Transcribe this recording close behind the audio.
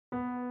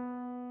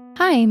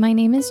Hi, my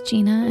name is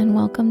Gina, and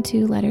welcome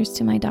to Letters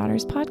to My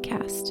Daughter's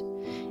podcast.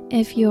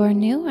 If you're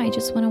new, I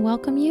just want to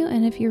welcome you,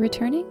 and if you're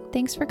returning,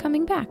 thanks for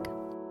coming back.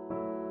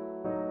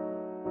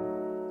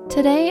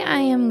 Today, I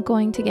am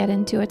going to get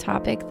into a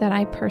topic that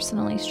I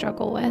personally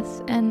struggle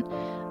with, and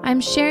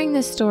I'm sharing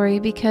this story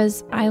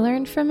because I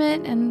learned from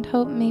it and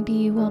hope maybe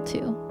you will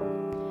too.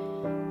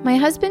 My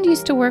husband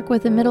used to work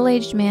with a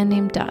middle-aged man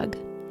named Doug.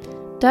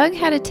 Doug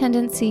had a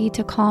tendency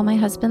to call my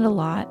husband a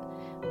lot,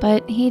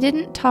 but he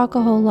didn't talk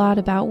a whole lot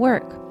about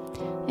work.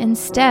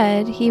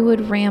 Instead, he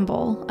would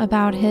ramble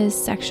about his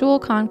sexual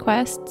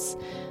conquests,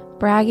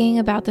 bragging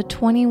about the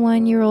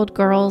 21-year-old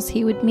girls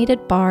he would meet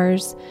at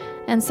bars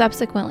and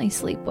subsequently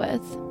sleep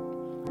with.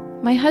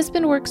 My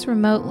husband works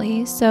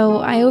remotely, so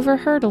I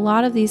overheard a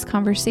lot of these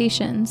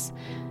conversations,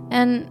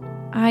 and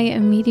I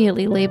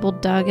immediately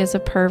labeled Doug as a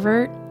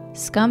pervert,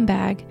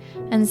 scumbag,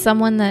 and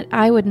someone that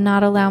I would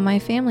not allow my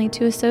family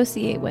to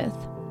associate with.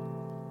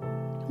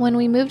 When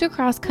we moved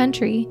across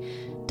country,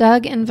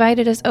 Doug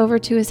invited us over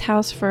to his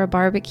house for a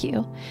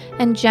barbecue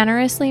and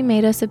generously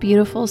made us a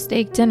beautiful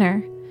steak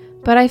dinner,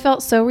 but I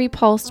felt so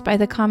repulsed by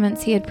the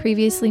comments he had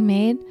previously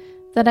made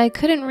that I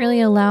couldn't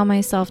really allow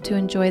myself to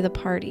enjoy the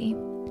party.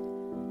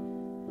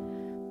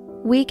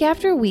 Week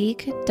after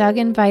week, Doug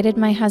invited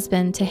my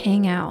husband to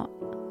hang out.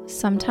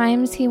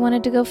 Sometimes he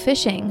wanted to go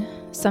fishing,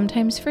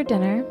 sometimes for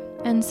dinner,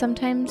 and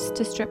sometimes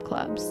to strip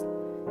clubs.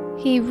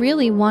 He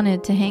really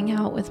wanted to hang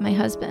out with my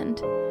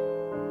husband.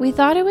 We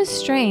thought it was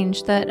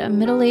strange that a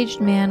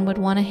middle-aged man would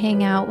want to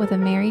hang out with a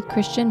married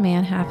Christian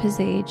man half his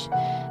age,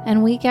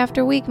 and week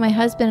after week my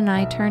husband and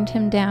I turned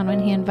him down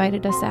when he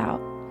invited us out.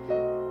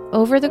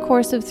 Over the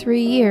course of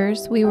 3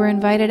 years, we were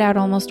invited out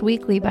almost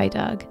weekly by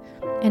Doug,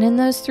 and in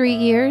those 3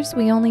 years,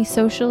 we only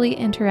socially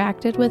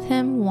interacted with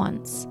him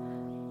once.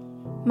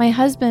 My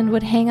husband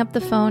would hang up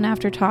the phone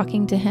after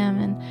talking to him,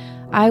 and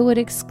I would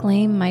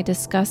exclaim my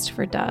disgust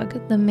for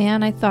Doug, the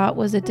man I thought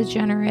was a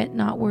degenerate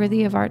not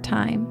worthy of our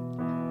time.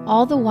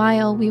 All the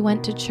while, we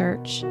went to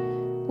church.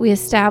 We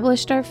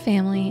established our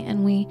family,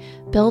 and we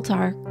built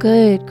our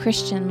good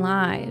Christian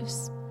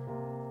lives.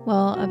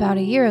 Well, about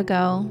a year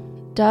ago,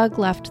 Doug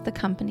left the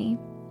company.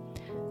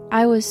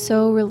 I was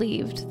so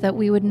relieved that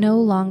we would no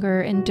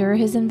longer endure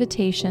his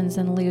invitations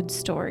and lewd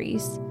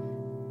stories.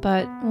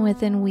 But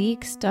within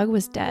weeks, Doug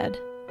was dead.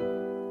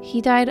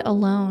 He died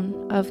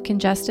alone of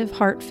congestive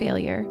heart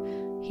failure.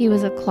 He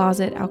was a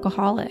closet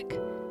alcoholic.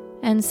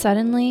 And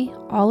suddenly,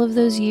 all of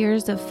those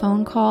years of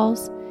phone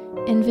calls,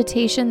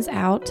 invitations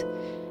out,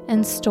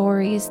 and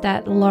stories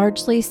that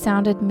largely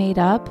sounded made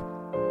up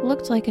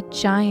looked like a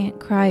giant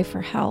cry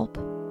for help.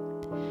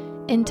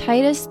 In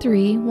Titus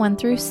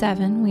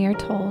 3:1-7, we are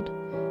told,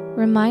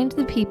 "Remind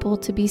the people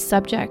to be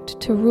subject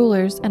to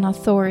rulers and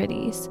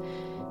authorities,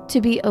 to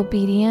be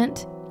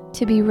obedient,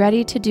 to be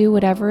ready to do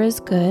whatever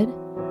is good,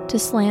 to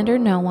slander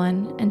no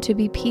one, and to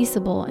be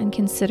peaceable and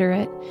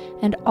considerate,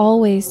 and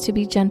always to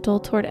be gentle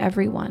toward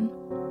everyone.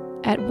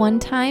 At one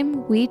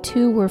time, we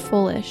too were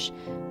foolish,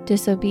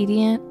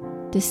 disobedient,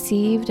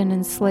 deceived, and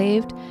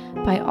enslaved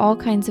by all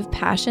kinds of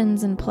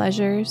passions and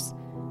pleasures.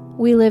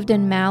 We lived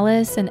in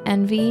malice and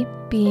envy,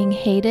 being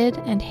hated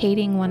and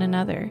hating one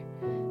another.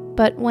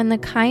 But when the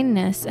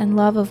kindness and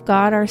love of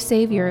God our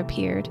Savior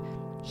appeared,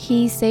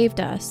 He saved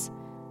us,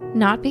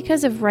 not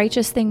because of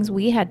righteous things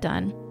we had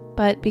done,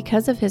 but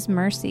because of His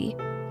mercy.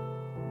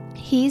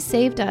 He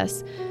saved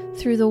us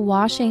through the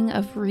washing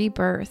of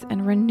rebirth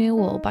and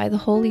renewal by the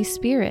Holy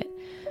Spirit,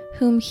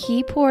 whom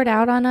He poured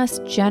out on us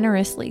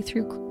generously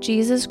through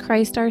Jesus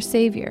Christ our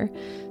Savior,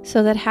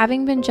 so that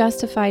having been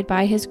justified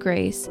by His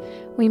grace,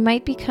 we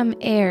might become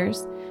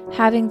heirs,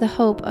 having the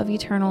hope of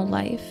eternal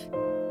life."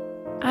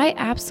 I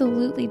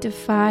absolutely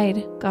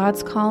defied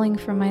God's calling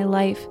for my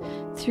life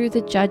through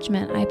the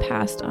judgment I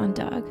passed on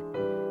Doug.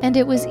 And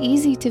it was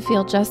easy to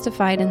feel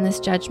justified in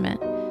this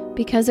judgment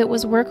because it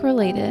was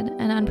work-related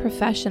and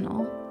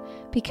unprofessional,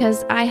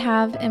 because I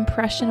have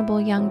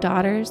impressionable young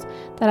daughters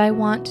that I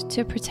want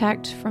to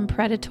protect from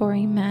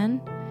predatory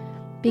men,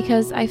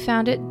 because I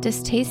found it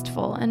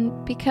distasteful, and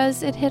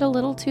because it hit a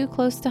little too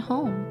close to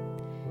home.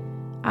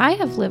 I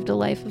have lived a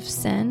life of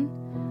sin,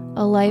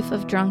 a life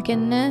of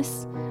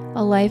drunkenness,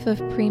 a life of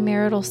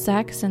premarital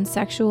sex and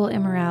sexual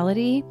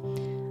immorality.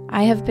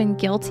 I have been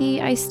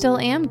guilty, I still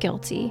am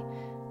guilty,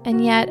 and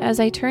yet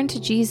as I turn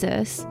to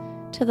Jesus,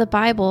 to the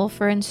Bible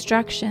for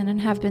instruction and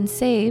have been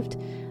saved,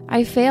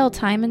 I fail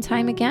time and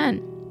time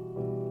again.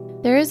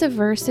 There is a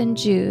verse in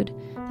Jude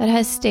that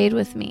has stayed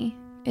with me.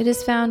 It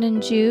is found in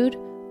Jude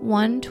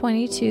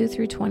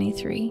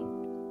 1:22-23.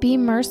 "Be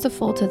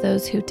merciful to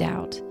those who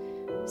doubt.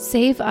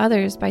 Save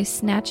others by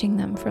snatching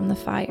them from the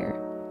fire."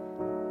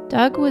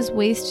 Doug was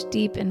waist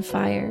deep in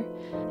fire,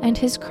 and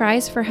his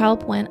cries for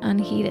help went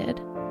unheeded.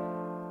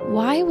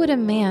 Why would a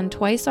man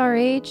twice our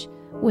age,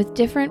 with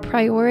different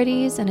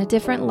priorities and a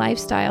different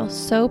lifestyle,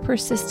 so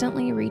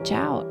persistently reach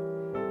out?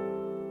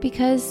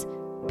 Because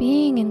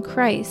being in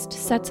Christ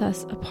sets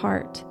us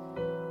apart,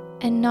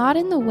 and not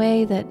in the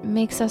way that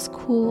makes us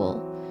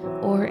cool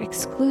or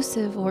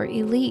exclusive or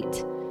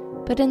elite,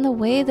 but in the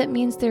way that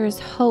means there is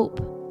hope.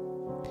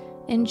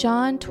 In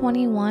John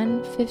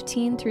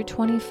 21:15 through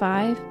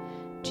 25,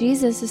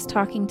 Jesus is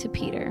talking to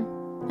Peter.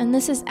 And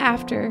this is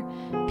after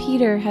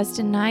Peter has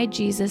denied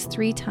Jesus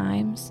 3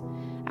 times,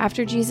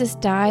 after Jesus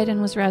died and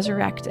was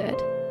resurrected.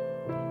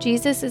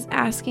 Jesus is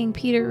asking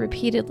Peter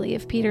repeatedly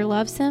if Peter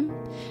loves him,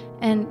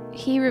 and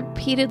he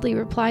repeatedly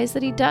replies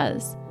that he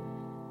does.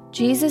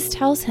 Jesus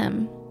tells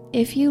him,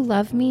 "If you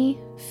love me,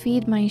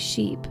 feed my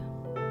sheep."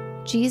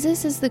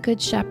 Jesus is the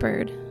good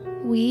shepherd.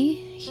 We,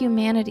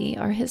 humanity,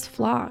 are his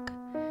flock.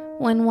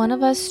 When one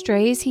of us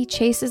strays, he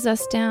chases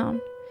us down.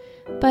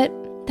 But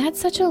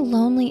that's such a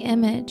lonely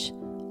image,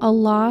 a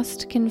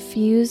lost,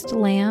 confused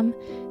lamb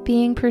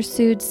being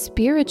pursued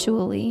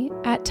spiritually,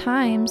 at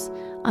times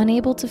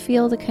unable to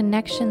feel the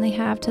connection they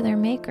have to their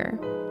maker.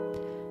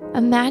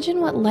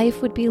 Imagine what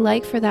life would be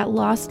like for that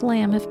lost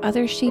lamb if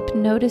other sheep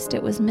noticed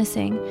it was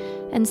missing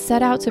and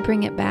set out to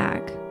bring it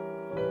back.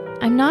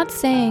 I'm not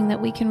saying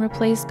that we can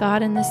replace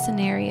God in this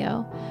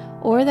scenario,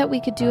 or that we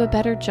could do a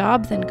better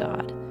job than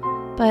God,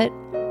 but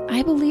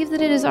I believe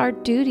that it is our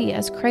duty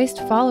as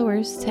Christ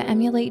followers to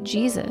emulate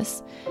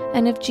Jesus,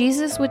 and if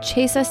Jesus would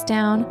chase us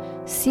down,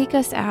 seek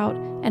us out,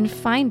 and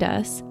find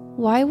us,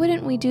 why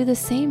wouldn't we do the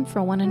same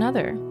for one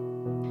another?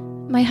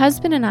 My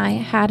husband and I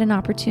had an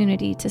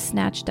opportunity to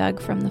snatch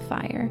Doug from the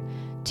fire,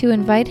 to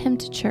invite him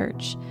to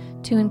church,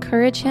 to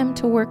encourage him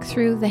to work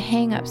through the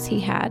hang-ups he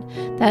had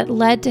that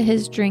led to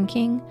his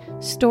drinking,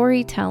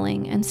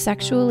 storytelling, and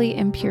sexually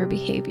impure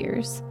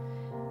behaviors.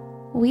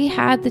 We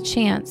had the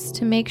chance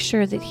to make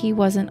sure that he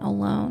wasn't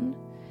alone.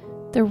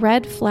 The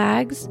red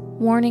flags,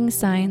 warning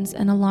signs,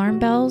 and alarm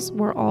bells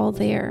were all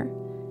there.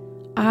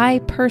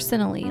 I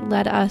personally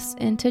led us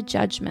into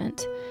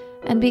judgment,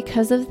 and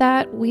because of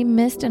that, we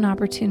missed an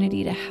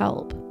opportunity to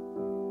help.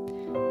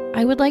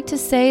 I would like to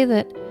say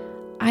that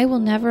I will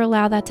never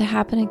allow that to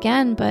happen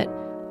again, but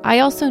I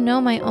also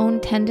know my own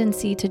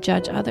tendency to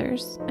judge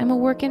others. I'm a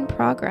work in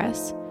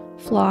progress,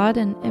 flawed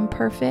and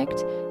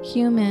imperfect,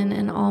 human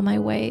in all my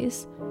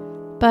ways.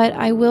 But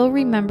I will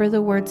remember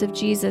the words of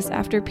Jesus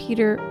after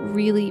Peter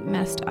really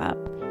messed up,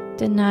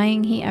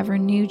 denying he ever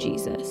knew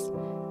Jesus.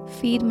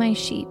 Feed my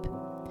sheep.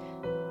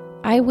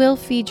 I will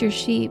feed your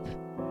sheep.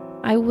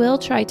 I will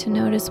try to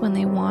notice when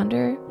they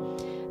wander,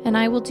 and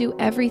I will do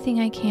everything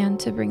I can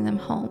to bring them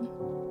home.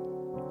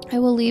 I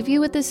will leave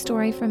you with this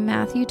story from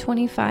Matthew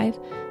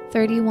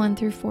 25:31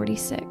 through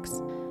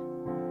 46.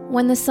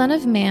 When the Son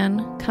of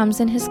Man comes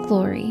in his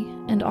glory,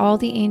 and all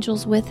the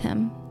angels with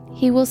him,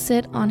 he will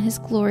sit on his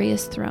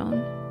glorious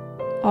throne.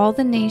 All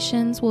the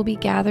nations will be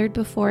gathered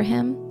before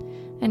him,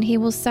 and he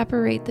will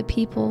separate the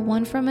people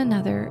one from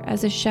another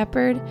as a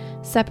shepherd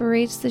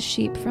separates the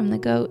sheep from the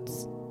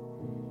goats.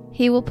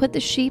 He will put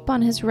the sheep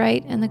on his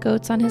right and the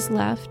goats on his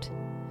left.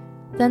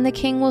 Then the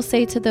king will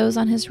say to those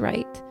on his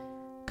right,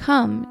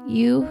 "Come,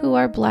 you who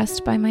are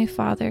blessed by my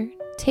Father,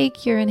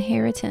 take your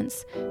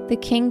inheritance, the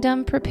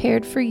kingdom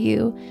prepared for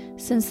you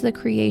since the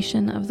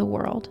creation of the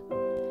world.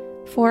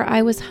 For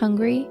I was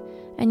hungry,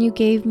 and you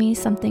gave me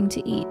something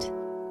to eat.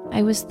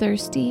 I was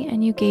thirsty,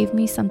 and you gave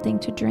me something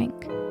to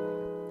drink.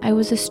 I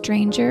was a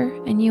stranger,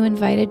 and you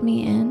invited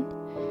me in.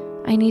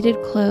 I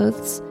needed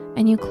clothes,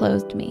 and you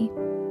clothed me.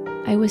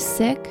 I was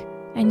sick,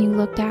 and you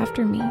looked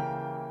after me.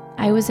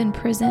 I was in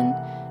prison,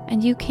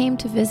 and you came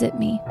to visit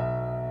me."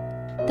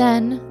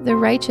 Then the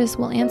righteous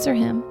will answer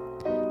him,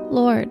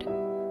 "Lord,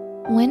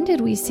 when did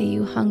we see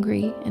you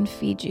hungry and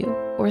feed you,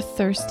 or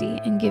thirsty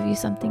and give you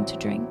something to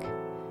drink?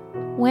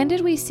 When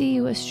did we see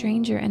you a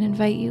stranger and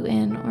invite you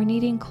in, or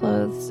needing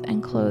clothes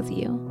and clothe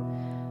you?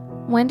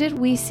 When did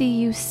we see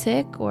you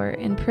sick or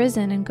in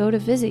prison and go to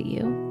visit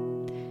you?"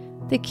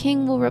 The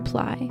king will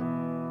reply,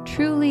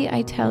 "Truly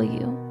I tell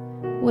you,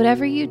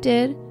 whatever you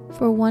did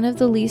for one of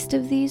the least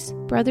of these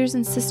brothers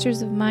and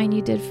sisters of mine,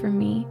 you did for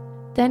me."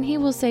 Then he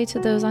will say to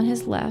those on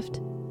his left,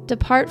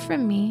 "Depart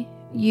from me,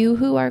 you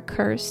who are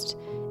cursed,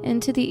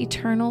 into the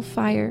eternal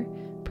fire,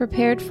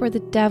 prepared for the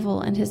devil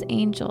and his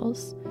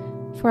angels.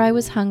 For I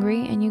was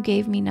hungry, and you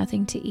gave me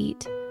nothing to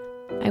eat.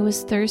 I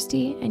was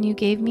thirsty, and you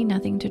gave me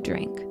nothing to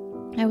drink.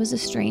 I was a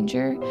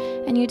stranger,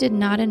 and you did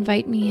not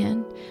invite me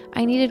in.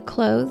 I needed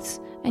clothes,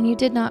 and you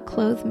did not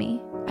clothe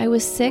me. I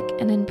was sick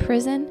and in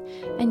prison,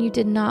 and you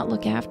did not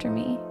look after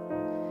me."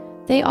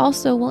 They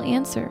also will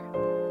answer,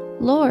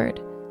 "Lord,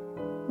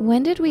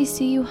 when did we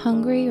see you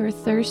hungry or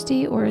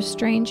thirsty or a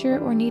stranger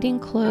or needing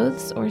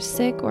clothes or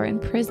sick or in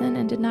prison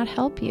and did not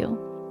help you?"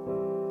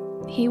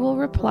 He will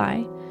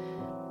reply,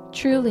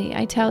 "Truly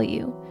I tell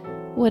you,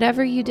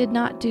 whatever you did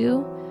not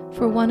do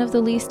for one of the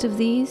least of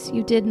these,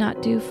 you did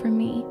not do for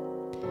me."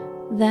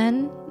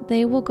 Then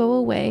they will go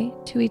away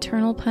to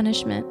eternal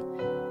punishment,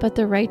 but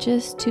the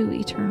righteous to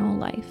eternal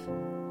life.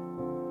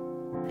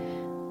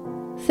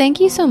 Thank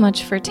you so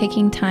much for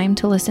taking time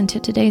to listen to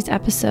today's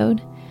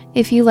episode.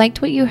 If you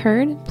liked what you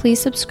heard, please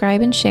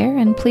subscribe and share,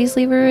 and please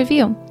leave a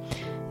review.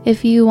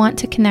 If you want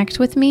to connect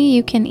with me,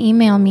 you can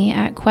email me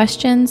at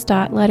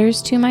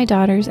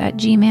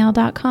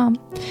questions.letterstomydaughters@gmail.com.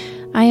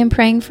 I am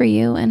praying for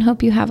you and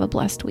hope you have a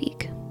blessed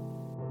week.